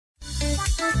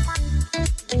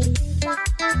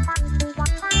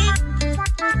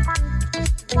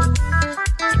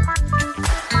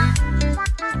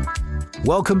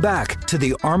Welcome back to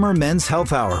the Armor Men's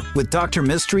Health Hour with Dr.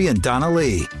 Mystery and Donna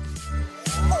Lee.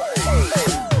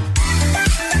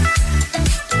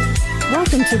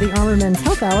 Welcome to the Armor Men's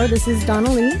Health Hour. This is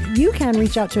Donna Lee. You can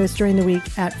reach out to us during the week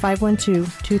at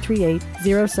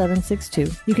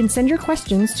 512-238-0762. You can send your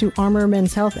questions to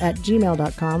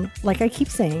armormenshealth@gmail.com. Like I keep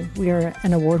saying, we are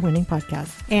an award-winning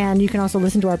podcast. And you can also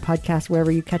listen to our podcast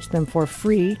wherever you catch them for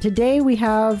free. Today we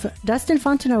have Dustin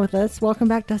Fontenot with us. Welcome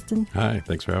back, Dustin. Hi,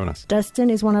 thanks for having us. Dustin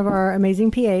is one of our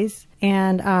amazing PAs.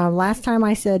 And last time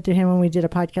I said to him when we did a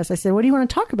podcast, I said, what do you want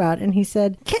to talk about? And he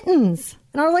said, kittens.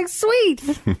 And I was like, sweet,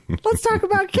 let's talk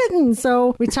about kittens.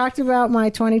 So we talked about my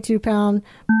 22-pound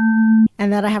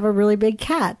and that I have a really big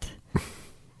cat.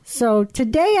 So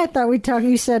today I thought we'd talk.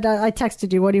 You said, I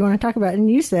texted you, what do you want to talk about?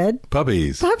 And you said,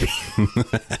 puppies.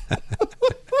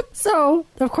 So,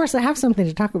 of course, I have something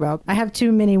to talk about. I have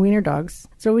 2 mini wiener dogs.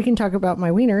 So we can talk about my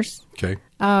wieners. Okay.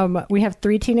 We have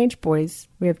 3 teenage boys.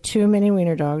 We have 2 mini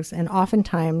wiener dogs. And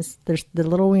oftentimes, the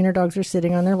little wiener dogs are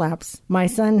sitting on their laps. My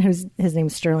son, his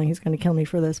name's Sterling, he's going to kill me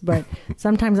for this. But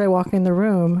sometimes I walk in the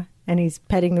room and he's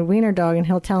petting the wiener dog and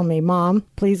he'll tell me, Mom,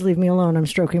 please leave me alone. I'm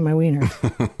stroking my wiener.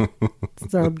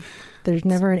 So there's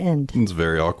never an end. It's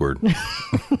very awkward.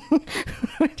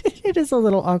 It is a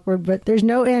little awkward, but there's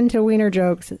no end to wiener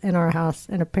jokes in our house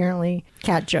and apparently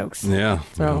cat jokes. Yeah.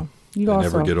 So well, you they also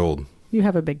never get old. You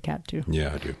have a big cat too.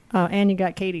 Yeah, I do. And you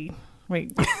got Katie.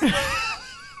 Wait.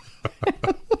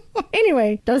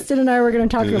 Anyway, Dustin and I were going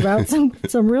to talk about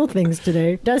some real things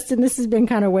today. Dustin, this has been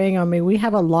kind of weighing on me. We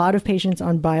have a lot of patients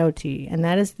on BioT, and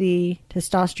that is the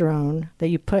testosterone that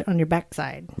you put on your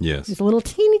backside. Yes. It's a little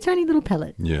teeny tiny little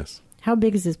pellet. Yes. How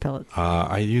big is this pellet?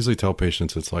 I usually tell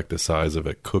patients it's like the size of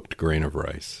a cooked grain of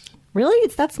rice. Really?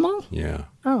 It's that small? Yeah.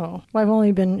 Oh, well, I've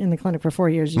only been in the clinic for 4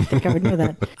 years. You'd think I would know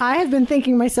that. I have been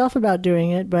thinking myself about doing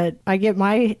it, but I get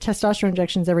my testosterone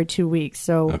injections every 2 weeks.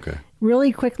 So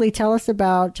really quickly, tell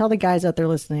the guys out there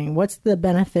listening, what's the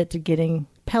benefit to getting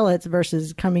pellets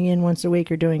versus coming in once a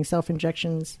week or doing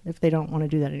self-injections if they don't want to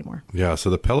do that anymore? Yeah, so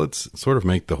the pellets sort of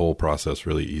make the whole process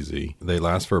really easy. They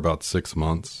last for about 6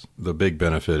 months. The big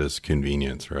benefit is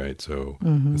convenience, right? So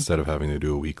instead of having to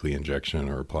do a weekly injection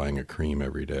or applying a cream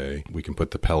every day, we can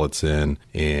put the pellets in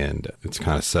and it's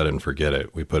kind of set it and forget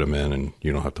it. We put them in and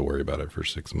you don't have to worry about it for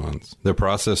 6 months. The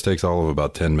process takes all of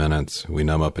about 10 minutes. We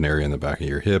numb up an area in the back of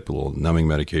your hip, a little numbing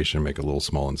medication, make a little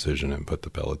small incision and put the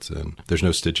pellets in. There's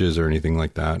no stitches or anything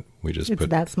like that. We just put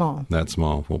that small. That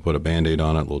small. We'll put a Band-Aid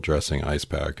on it, a little dressing, ice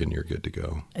pack, and you're good to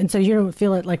go. And so you don't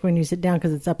feel it like when you sit down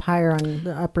because it's up higher on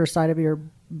the upper side of your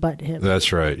butt hip.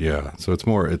 That's right. Yeah. So it's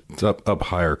up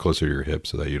higher, closer to your hip,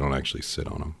 so that you don't actually sit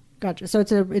on them. Gotcha. So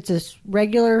it's a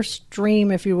regular stream,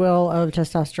 if you will, of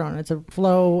testosterone. It's a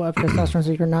flow of testosterone,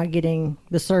 so you're not getting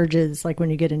the surges like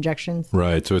when you get injections.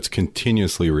 Right. So it's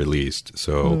continuously released.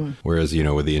 So whereas,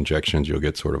 with the injections, you'll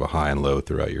get sort of a high and low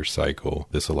throughout your cycle.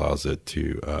 This allows it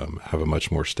to have a much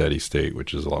more steady state,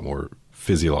 which is a lot more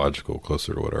physiological,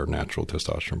 closer to what our natural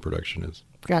testosterone production is.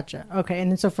 Gotcha. Okay. And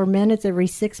then so for men, it's every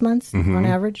 6 months on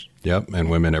average? Yep.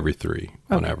 And women every 3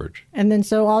 on average. And then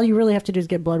so all you really have to do is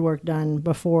get blood work done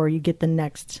before you get the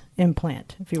next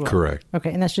implant, if you will. Correct.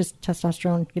 Okay. And that's just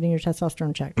testosterone, getting your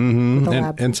testosterone checked with the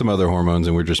lab. And some other hormones.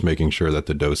 And we're just making sure that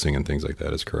the dosing and things like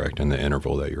that is correct and the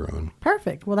interval that you're on.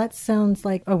 Perfect. Well, that sounds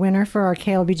like a winner for our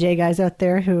KLBJ guys out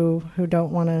there who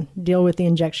don't want to deal with the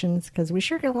injections, because we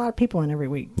sure get a lot of people in every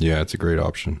week. Yeah, it's a great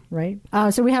option. Right.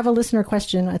 So we have a listener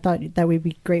question. I thought that would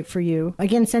be great for you.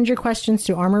 Again, send your questions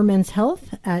to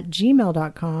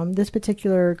armormenshealth@gmail.com. This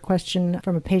particular question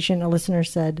from a patient, a listener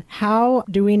said, how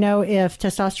do we know if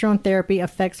testosterone therapy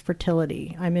affects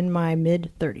fertility? I'm in my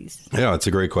mid-30s. Yeah, it's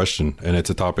a great question. And it's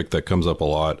a topic that comes up a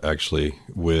lot, actually,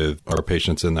 with our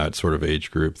patients in that sort of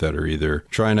age group that are either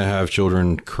trying to have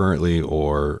children currently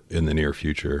or in the near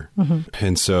future.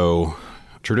 And so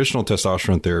traditional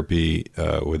testosterone therapy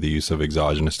with the use of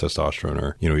exogenous testosterone,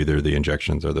 or either the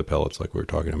injections or the pellets like we were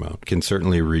talking about, can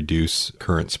certainly reduce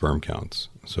current sperm counts.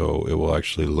 So it will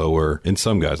actually lower, in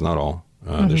some guys, not all.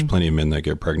 There's plenty of men that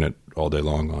get pregnant all day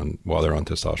long while they're on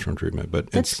testosterone treatment.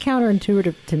 But that's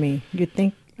counterintuitive to me. You'd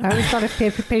think. I always thought if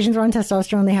patients are on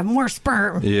testosterone, they have more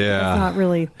sperm. Yeah. That's not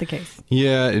really the case.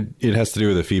 Yeah, it has to do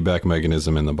with a feedback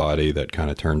mechanism in the body that kind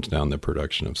of turns down the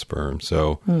production of sperm.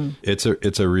 So it's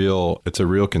a real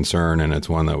concern, and it's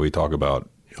one that we talk about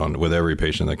with every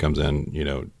patient that comes in.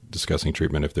 discussing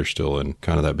treatment if they're still in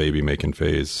kind of that baby making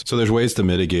phase. So there's ways to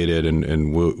mitigate it,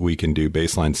 and we can do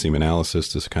baseline semen analysis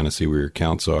to kind of see where your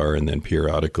counts are, and then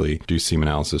periodically do semen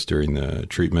analysis during the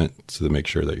treatment to make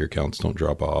sure that your counts don't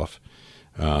drop off.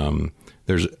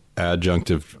 There's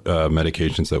adjunctive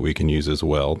medications that we can use as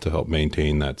well to help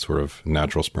maintain that sort of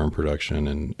natural sperm production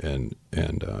and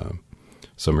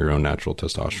some of your own natural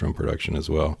testosterone production as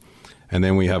well. And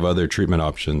then we have other treatment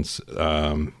options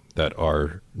that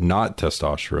are not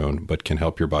testosterone, but can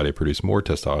help your body produce more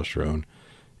testosterone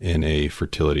in a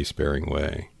fertility sparing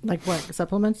way. Like what?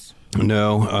 Supplements?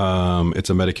 No, it's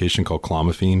a medication called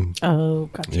clomiphene. Oh,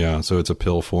 gotcha. Yeah, so it's a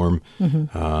pill form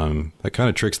that kind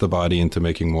of tricks the body into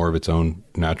making more of its own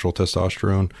natural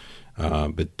testosterone.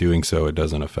 But doing so, it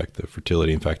doesn't affect the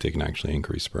fertility. In fact, it can actually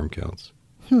increase sperm counts.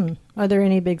 Are there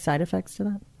any big side effects to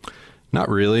that? Not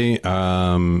really.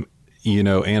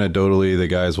 Anecdotally, the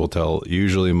guys will tell,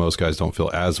 usually most guys don't feel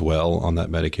as well on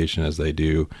that medication as they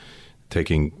do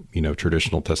taking,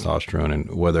 traditional testosterone,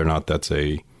 and whether or not that's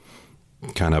a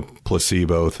kind of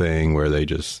placebo thing where they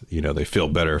just, they feel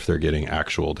better if they're getting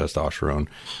actual testosterone,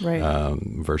 right,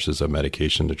 versus a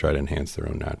medication to try to enhance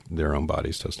their own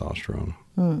body's testosterone.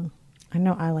 I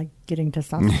know I like getting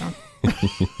testosterone.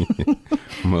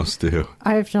 Most do.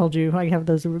 I've told you I have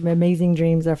those amazing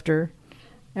dreams after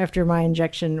my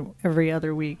injection every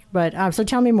other week. But so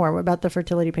tell me more about the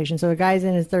fertility patient. So a guy's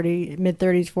in his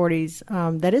mid-30s,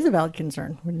 40s. That is a valid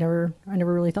concern. I never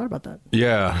really thought about that.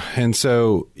 Yeah. And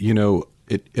so,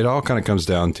 it all kind of comes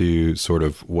down to sort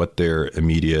of what their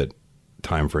immediate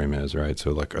time frame is, right?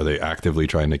 So like, are they actively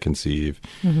trying to conceive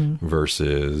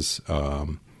versus,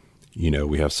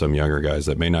 we have some younger guys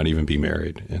that may not even be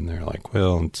married, and they're like,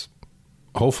 well,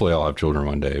 hopefully I'll have children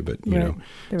one day, but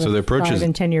so the approach is 5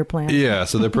 and 10 year plan. Yeah.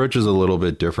 So the approach is a little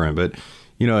bit different, but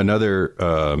another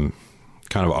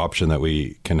kind of option that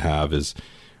we can have is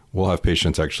we'll have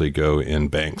patients actually go in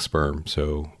bank sperm.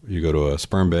 So you go to a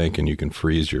sperm bank and you can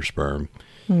freeze your sperm,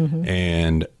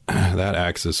 and that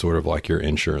acts as sort of like your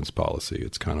insurance policy.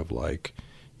 It's kind of like,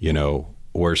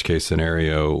 worst case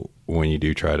scenario, when you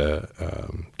do try to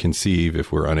conceive,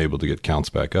 if we're unable to get counts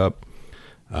back up,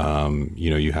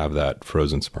 you have that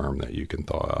frozen sperm that you can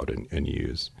thaw out and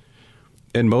use.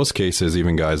 In most cases,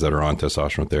 even guys that are on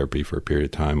testosterone therapy for a period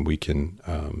of time, we can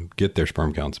get their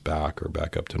sperm counts back or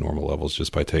back up to normal levels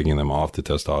just by taking them off the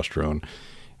testosterone.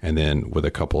 And then with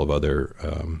a couple of other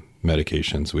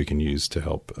medications we can use to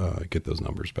help get those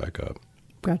numbers back up.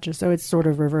 Gotcha. So it's sort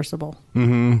of reversible.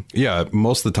 Yeah,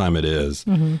 most of the time it is.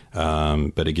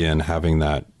 But again, having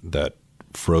that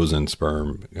frozen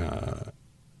sperm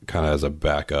kind of as a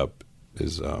backup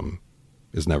is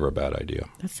never a bad idea.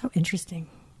 That's so interesting.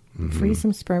 Freeze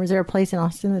some sperm. Is there a place in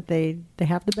Austin that they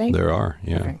have the bank? There are,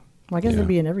 yeah. Okay. Well, I guess it'd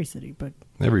be in every city, but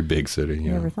every big city.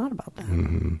 Yeah. I never thought about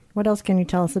that. What else can you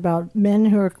tell us about men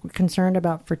who are concerned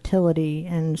about fertility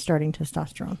and starting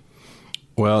testosterone?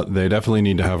 Well, they definitely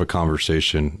need to have a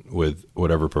conversation with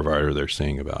whatever provider they're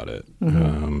seeing about it.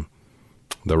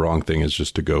 The wrong thing is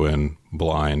just to go in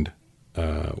blind.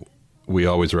 We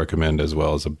always recommend, as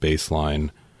well as a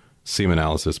baseline semen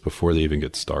analysis before they even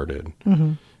get started,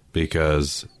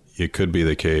 because it could be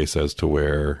the case as to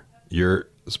where your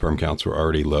sperm counts were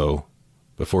already low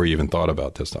before you even thought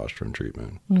about testosterone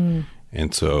treatment.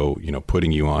 And so,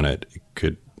 putting you on it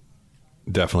could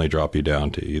definitely drop you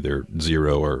down to either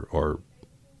 0 or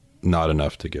not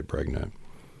enough to get pregnant.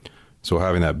 So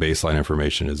having that baseline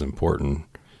information is important.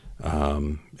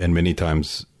 And many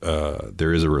times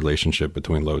there is a relationship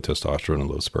between low testosterone and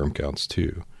low sperm counts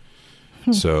too.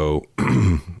 So,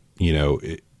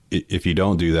 if you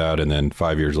don't do that and then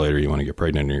 5 years later you want to get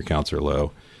pregnant and your counts are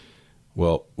low,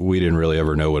 well, we didn't really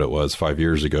ever know what it was 5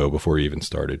 years ago before you even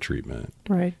started treatment.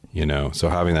 Right. So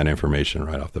having that information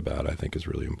right off the bat, I think, is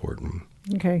really important.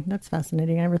 Okay. That's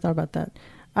fascinating. I never thought about that.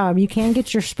 You can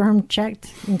get your sperm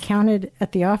checked and counted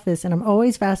at the office. And I'm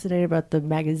always fascinated about the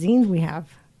magazines we have.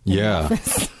 Yeah.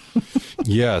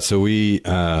 Yeah. So they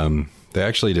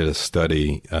actually did a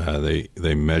study.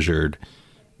 They measured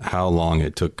how long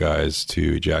it took guys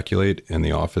to ejaculate in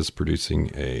the office producing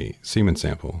a semen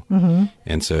sample.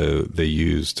 And so they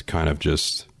used kind of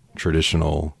just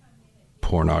traditional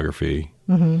pornography.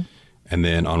 And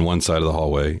then on one side of the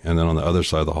hallway, and then on the other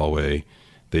side of the hallway,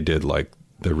 they did like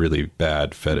the really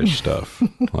bad fetish stuff,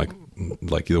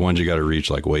 like the ones you got to reach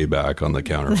like way back on the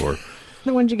counter for.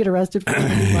 The ones you get arrested for.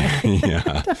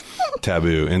 Yeah.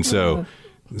 Taboo. And so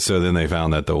then they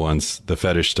found that the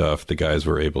fetish stuff, the guys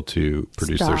were able to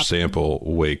produce their sample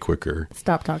way quicker.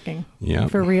 Stop talking. Yeah.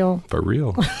 For real. For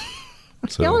real.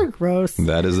 So y'all are gross.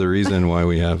 That is the reason why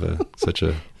we have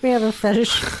we have a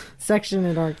fetish section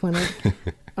at our clinic.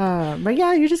 But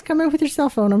yeah, you just come in with your cell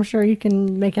phone. I'm sure you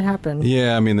can make it happen.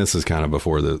 Yeah, I mean, this is kind of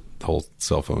before the whole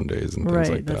cell phone days and things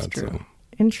like that's that. True. So.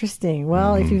 Interesting.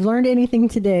 Well, if you've learned anything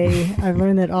today, I've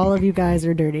learned that all of you guys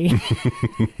are dirty.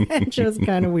 And just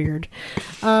kind of weird.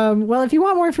 Well, if you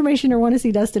want more information or want to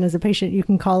see Dustin as a patient, you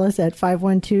can call us at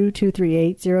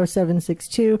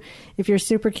 512-238-0762. If you're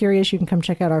super curious, you can come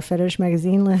check out our fetish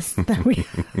magazine list that we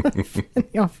have in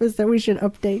the office that we should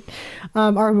update.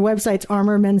 Our website's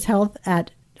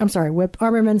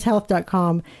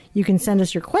armormenshealth.com. You can send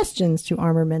us your questions to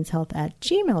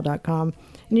armormenshealth@gmail.com.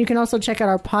 And you can also check out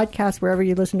our podcast wherever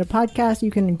you listen to podcasts.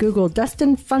 You can Google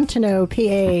Dustin Fontenot,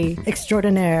 PA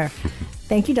extraordinaire.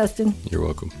 Thank you, Dustin. You're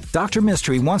welcome. Dr.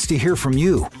 Mystery wants to hear from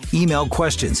you. Email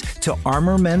questions to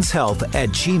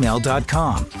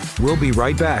armormenshealth@gmail.com. We'll be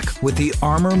right back with the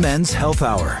Armor Men's Health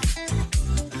Hour.